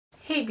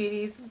Hey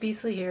beauties,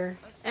 Beasley here,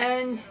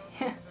 and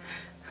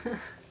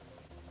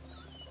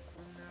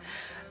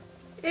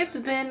it's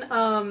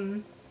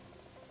been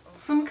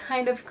some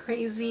kind of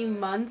crazy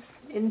months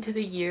into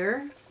the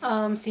year.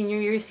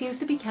 Senior year seems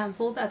to be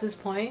cancelled at this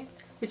point,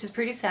 which is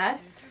pretty sad.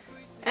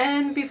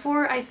 And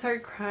before I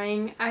start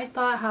crying, I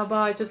thought, how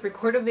about I just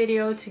record a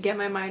video to get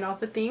my mind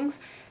off of things.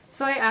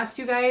 So I asked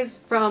you guys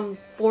from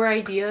 4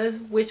 ideas,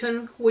 which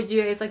one would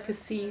you guys like to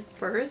see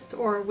first,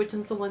 or which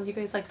one's the one you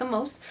guys like the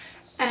most.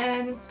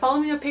 And Follow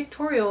Me a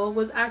Pictorial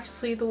was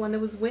actually the one that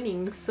was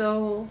winning,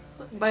 so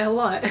by a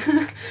lot.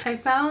 I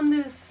found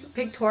this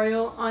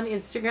pictorial on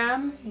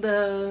Instagram.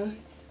 The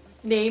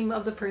name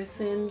of the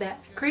person that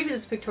created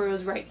this pictorial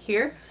is right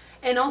here,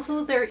 and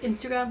also their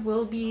Instagram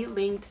will be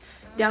linked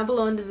down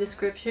below in the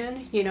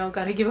description. You know,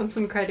 gotta give them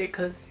some credit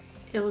because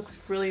it looks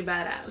really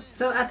badass.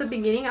 So at the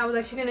beginning I was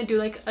actually gonna do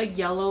like a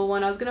yellow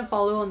one. I was gonna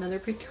follow another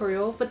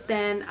pictorial, but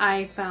then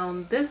I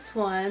found this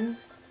one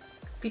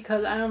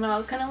because I don't know, I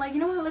was kind of like, you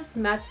know what, let's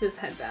match this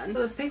headband.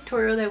 So the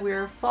pictorial that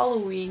we're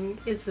following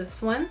is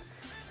this one,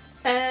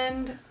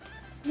 and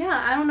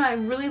yeah, I don't know, I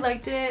really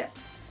liked it.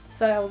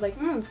 So I was like,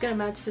 it's gonna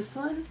match this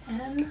one,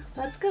 and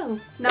let's go.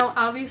 Now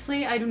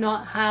obviously I do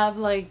not have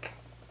like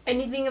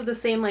anything of the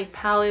same like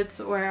palettes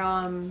or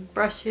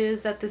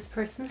brushes that this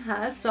person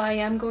has, so I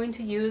am going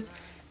to use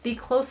the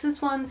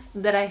closest ones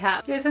that I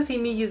have. You guys have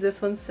seen me use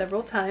this one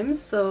several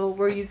times, so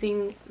we're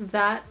using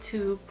that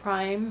to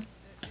prime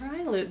our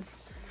eyelids.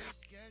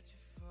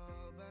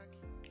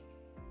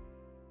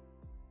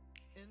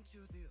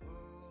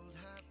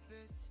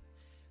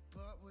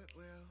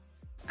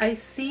 I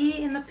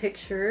see in the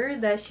picture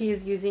that she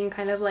is using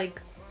kind of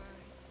like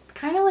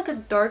a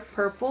dark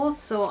purple,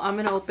 so I'm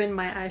gonna open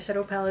my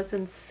eyeshadow palettes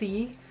and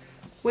see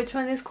which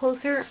one is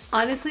closer.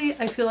 Honestly,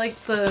 I feel like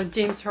the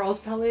James Charles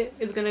palette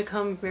is gonna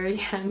come very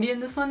handy in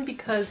this one,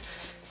 because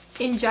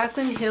in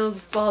Jaclyn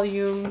Hill's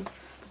volume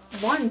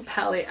 1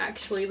 palette,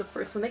 actually the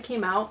first one that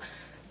came out,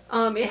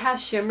 it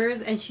has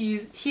shimmers, and she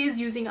is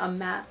using a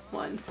matte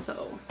one,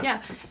 so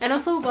yeah. And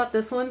also got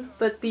this one,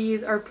 but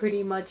these are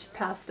pretty much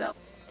pastel.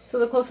 So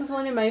the closest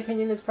one in my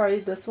opinion is probably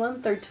this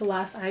one, third to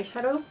last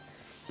eyeshadow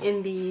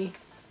in the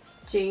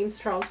James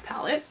Charles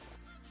palette.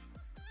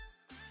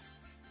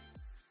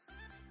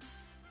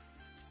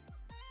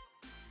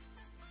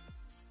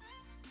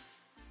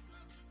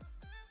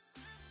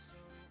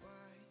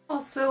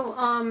 Also,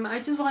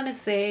 I just want to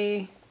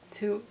say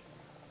to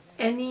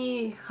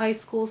any high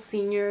school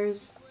seniors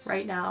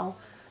right now,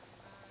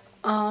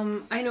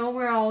 I know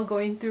we're all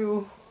going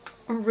through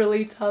a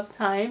really tough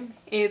time.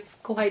 It's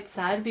quite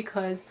sad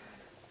because,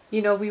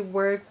 you know, we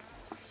worked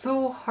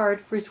so hard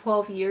for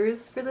 12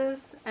 years for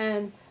this,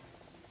 and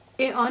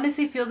it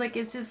honestly feels like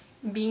it's just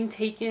being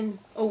taken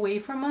away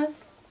from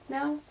us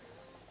now.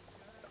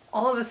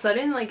 All of a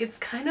sudden, like, it's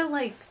kind of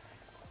like,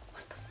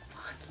 what the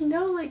fuck, you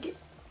know? Like,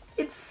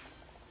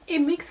 it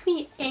makes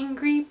me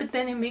angry, but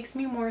then it makes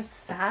me more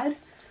sad,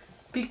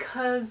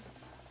 because,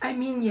 I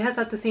mean, yes,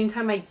 at the same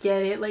time I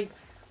get it. Like,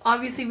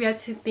 obviously we had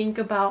to think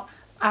about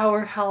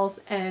our health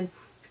and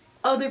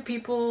other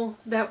people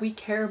that we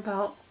care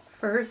about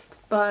first,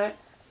 but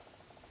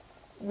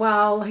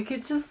wow, like,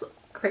 it's just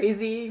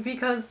crazy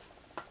because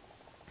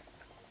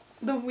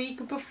the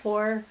week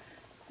before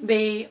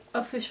they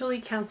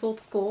officially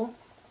canceled school,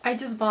 I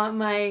just bought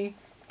my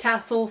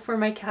tassel for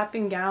my cap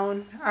and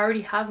gown. I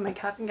already have my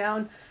cap and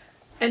gown,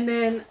 and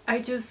then I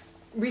just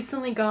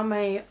recently got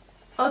my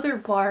other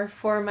bar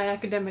for my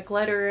academic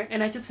letter,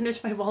 and I just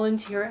finished my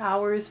volunteer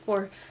hours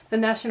for the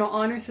National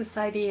Honor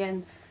Society,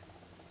 and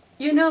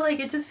you know, like,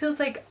 it just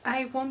feels like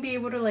I won't be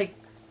able to like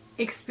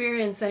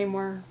experience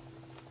anymore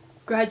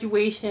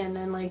graduation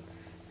and like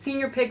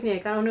senior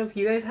picnic. I don't know if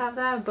you guys have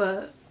that,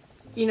 but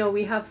you know,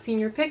 we have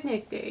senior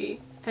picnic day,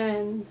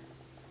 and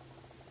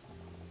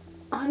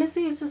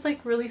honestly it's just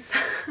like really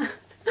sad.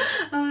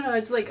 I don't know,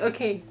 it's like,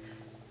 okay,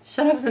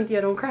 shut up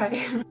Cynthia, don't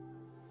cry.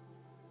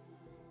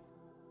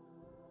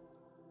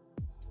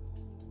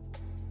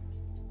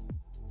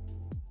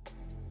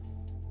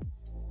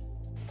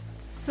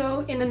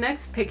 So in the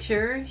next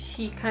picture,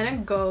 she kind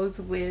of goes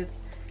with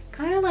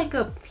kind of like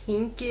a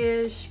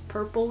pinkish,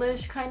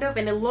 purplish kind of,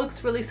 and it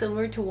looks really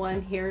similar to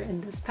one here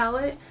in this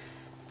palette.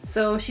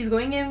 So she's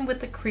going in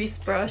with the crease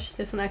brush.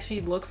 This one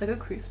actually looks like a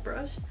crease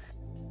brush.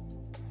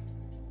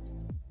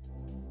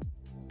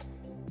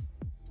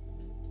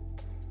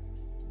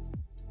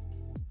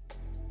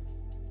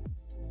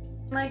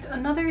 Like,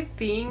 another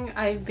thing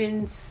I've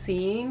been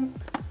seeing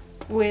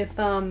with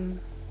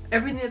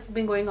everything that's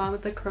been going on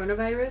with the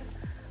coronavirus,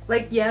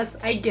 like, yes,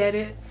 I get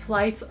it,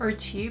 flights are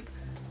cheap,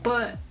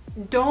 but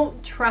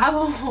don't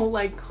travel.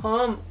 Like,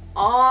 come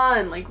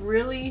on, like,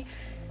 really,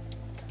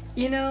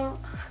 you know,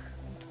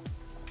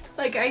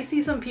 like, I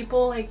see some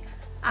people like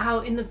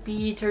out in the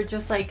beach or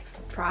just like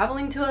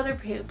traveling to other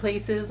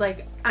places,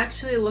 like,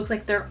 actually it looks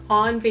like they're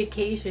on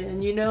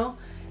vacation, you know,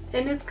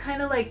 and it's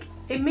kind of like,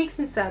 it makes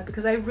me sad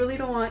because I really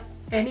don't want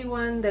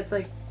anyone that's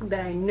like,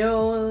 that I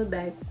know, that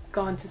I've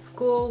gone to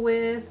school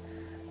with,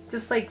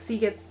 just like see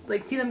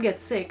them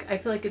get sick. I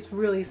feel like it's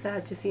really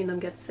sad to see them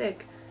get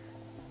sick.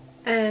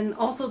 And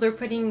also they're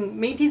putting,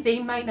 maybe they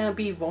might not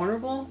be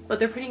vulnerable, but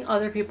they're putting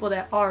other people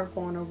that are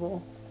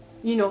vulnerable,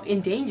 you know,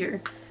 in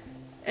danger.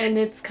 And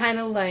it's kind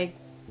of like,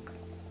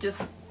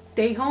 just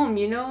stay home,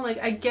 you know? Like,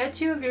 I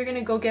get you if you're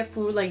gonna go get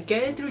food, like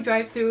get it through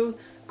drive-through,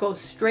 go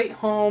straight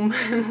home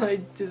and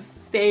like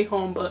just stay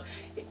home. But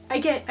I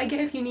get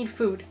if you need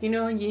food, you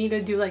know, you need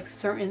to do like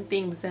certain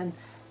things, and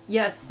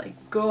yes, like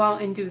go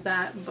out and do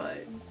that.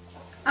 But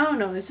I don't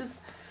know,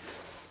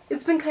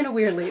 it's been kind of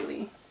weird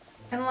lately.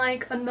 And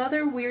like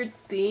another weird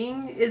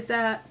thing is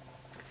that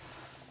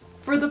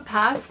for the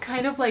past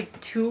kind of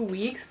like 2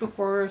 weeks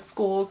before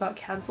school got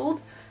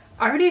canceled,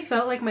 I already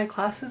felt like my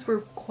classes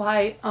were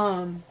quite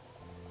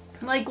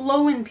like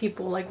low in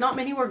people. Like not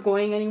many were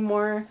going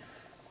anymore.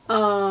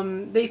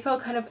 They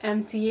felt kind of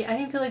empty. I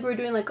didn't feel like we were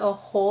doing like a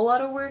whole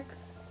lot of work.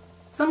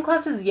 Some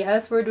classes,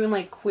 yes, we're doing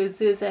like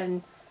quizzes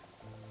and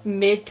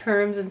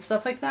midterms and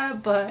stuff like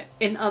that, but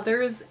in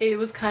others it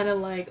was kind of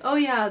like, oh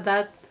yeah,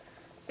 that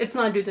it's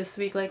not due this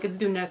week, like it's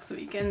due next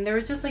week. And they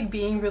were just like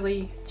being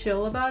really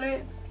chill about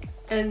it.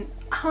 And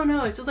I don't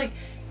know, it's just like,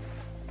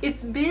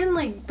 it's been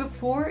like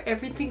before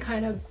everything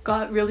kind of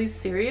got really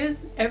serious,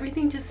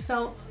 everything just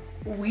felt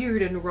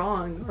weird and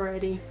wrong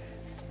already.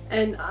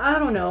 And I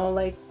don't know,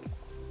 like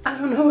I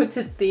don't know what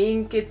to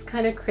think. It's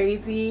kind of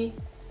crazy.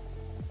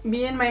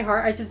 Me in my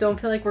heart, I just don't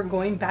feel like we're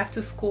going back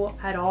to school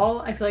at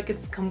all. I feel like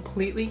it's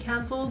completely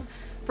canceled.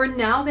 For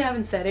now, they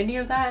haven't said any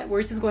of that.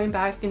 We're just going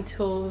back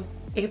until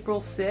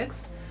April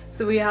 6th.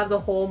 So we have the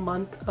whole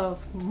month of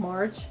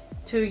March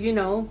to, you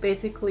know,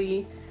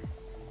 basically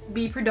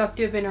be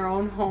productive in our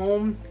own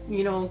home,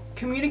 you know,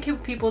 communicate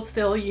with people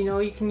still, you know,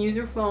 you can use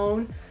your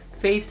phone,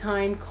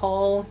 FaceTime,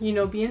 call, you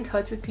know, be in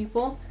touch with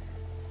people.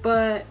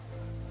 But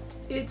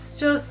it's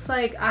just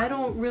like, I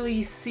don't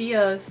really see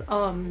us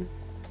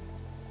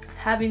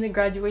having the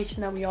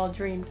graduation that we all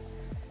dreamed.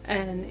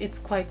 And it's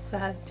quite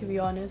sad, to be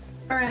honest.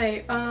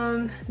 Alright,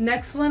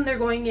 next one, they're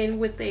going in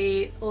with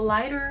a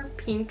lighter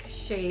pink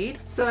shade.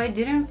 So I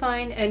didn't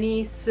find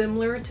any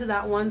similar to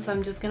that one, so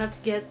I'm just gonna have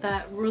to get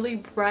that really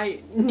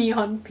bright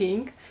neon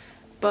pink.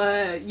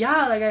 But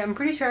yeah, like I'm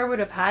pretty sure I would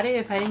have had it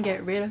if I didn't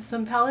get rid of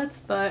some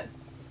palettes, but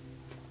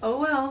oh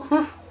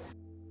well.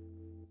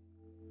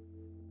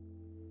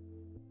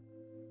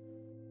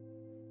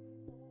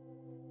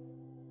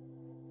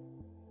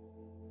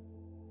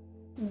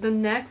 The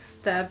next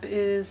step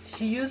is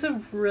she used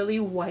a really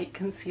white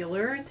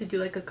concealer to do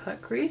like a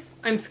cut crease.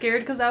 I'm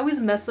scared because I always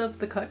mess up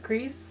the cut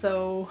crease,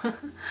 so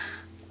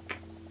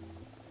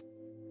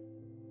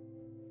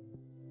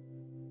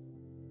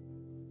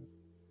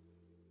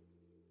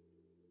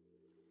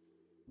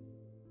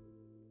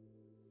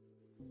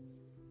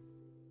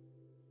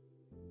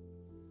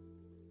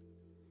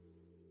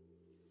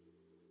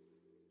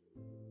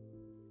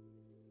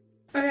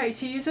alright,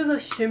 she uses a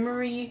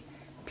shimmery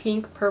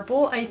pink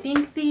purple. I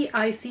think the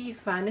Icy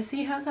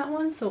Fantasy has that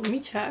one, so let me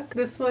check.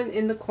 This one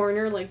in the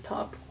corner, like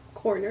top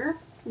corner,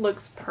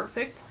 looks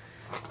perfect.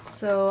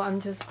 So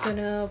I'm just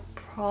gonna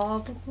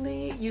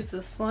probably use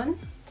this one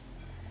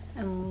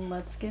and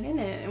let's get in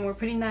it. And we're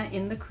putting that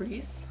in the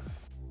crease.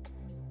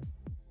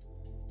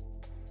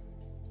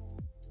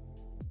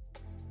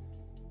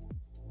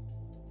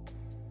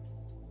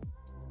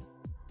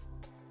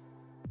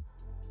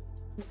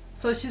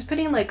 So she's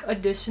putting like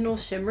additional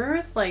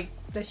shimmers, like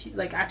that she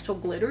like actual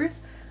glitters.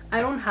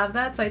 I don't have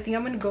that, so I think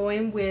I'm gonna go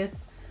in with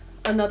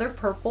another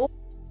purple.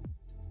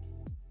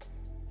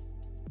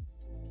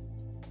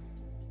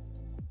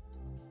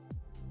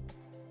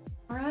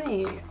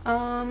 Alright,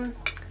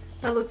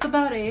 that looks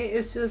about it.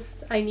 It's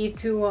just I need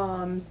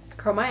to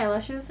curl my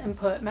eyelashes and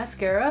put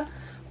mascara.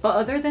 But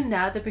other than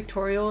that, the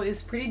pictorial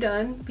is pretty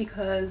done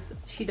because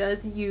she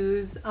does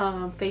use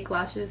fake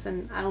lashes,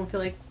 and I don't feel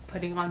like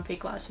putting on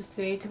fake lashes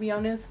today, to be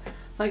honest.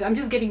 Like I'm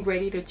just getting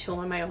ready to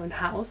chill in my own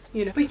house,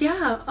 you know. But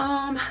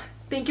yeah,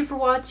 thank you for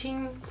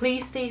watching.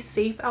 Please stay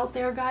safe out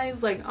there,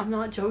 guys. Like I'm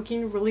not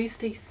joking, really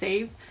stay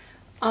safe.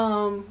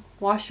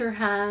 Wash your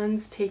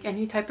hands, take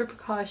any type of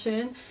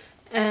precaution,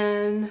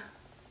 and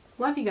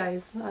love you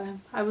guys.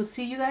 I will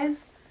see you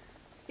guys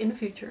in the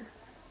future.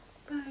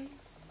 Bye.